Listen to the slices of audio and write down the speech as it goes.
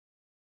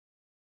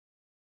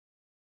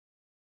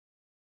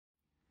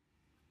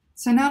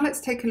So now let's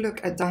take a look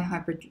at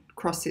dihybrid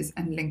crosses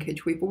and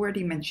linkage. We've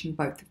already mentioned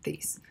both of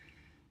these.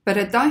 But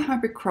a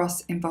dihybrid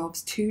cross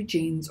involves two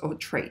genes or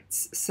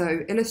traits.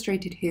 So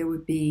illustrated here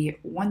would be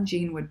one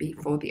gene would be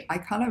for the eye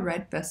color,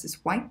 red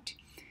versus white,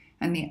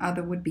 and the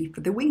other would be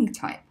for the wing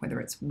type, whether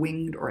it's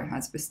winged or it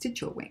has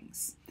vestigial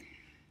wings.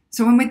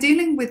 So when we're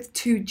dealing with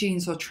two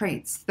genes or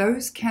traits,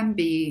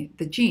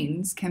 the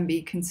genes can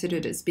be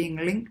considered as being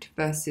linked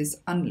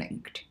versus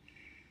unlinked.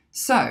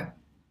 So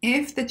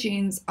if the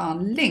genes are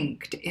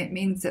linked, it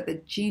means that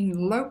the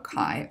gene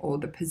loci, or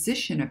the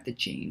position of the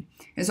gene,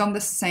 is on the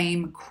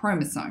same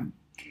chromosome,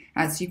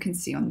 as you can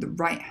see on the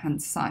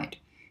right-hand side.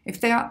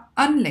 If they are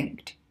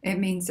unlinked, it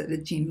means that the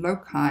gene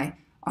loci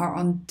are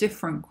on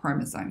different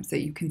chromosomes that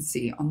you can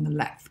see on the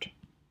left.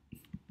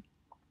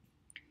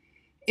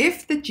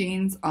 If the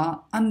genes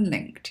are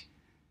unlinked,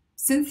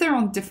 since they're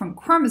on different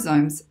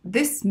chromosomes,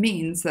 this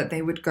means that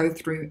they would go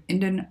through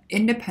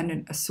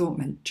independent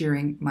assortment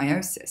during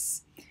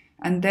meiosis,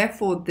 and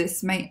therefore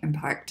this may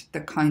impact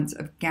the kinds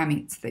of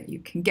gametes that you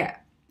can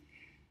get.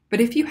 But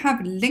if you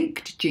have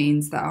linked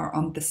genes that are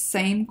on the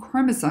same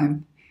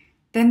chromosome,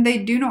 then they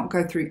do not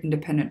go through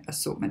independent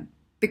assortment,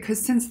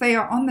 because since they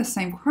are on the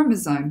same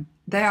chromosome,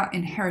 they are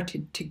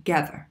inherited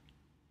together.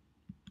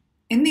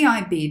 In the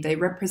IB, they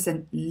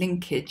represent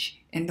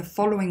linkage in the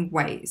following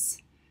ways.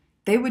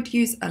 They would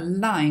use a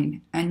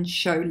line and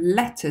show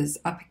letters,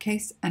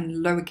 uppercase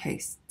and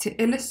lowercase, to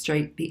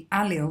illustrate the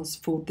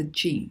alleles for the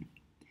gene.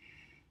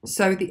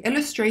 So the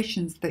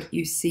illustrations that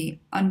you see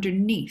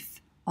underneath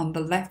on the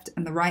left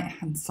and the right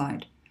hand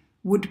side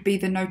would be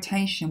the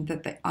notation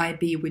that the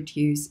IB would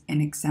use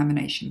in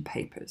examination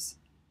papers.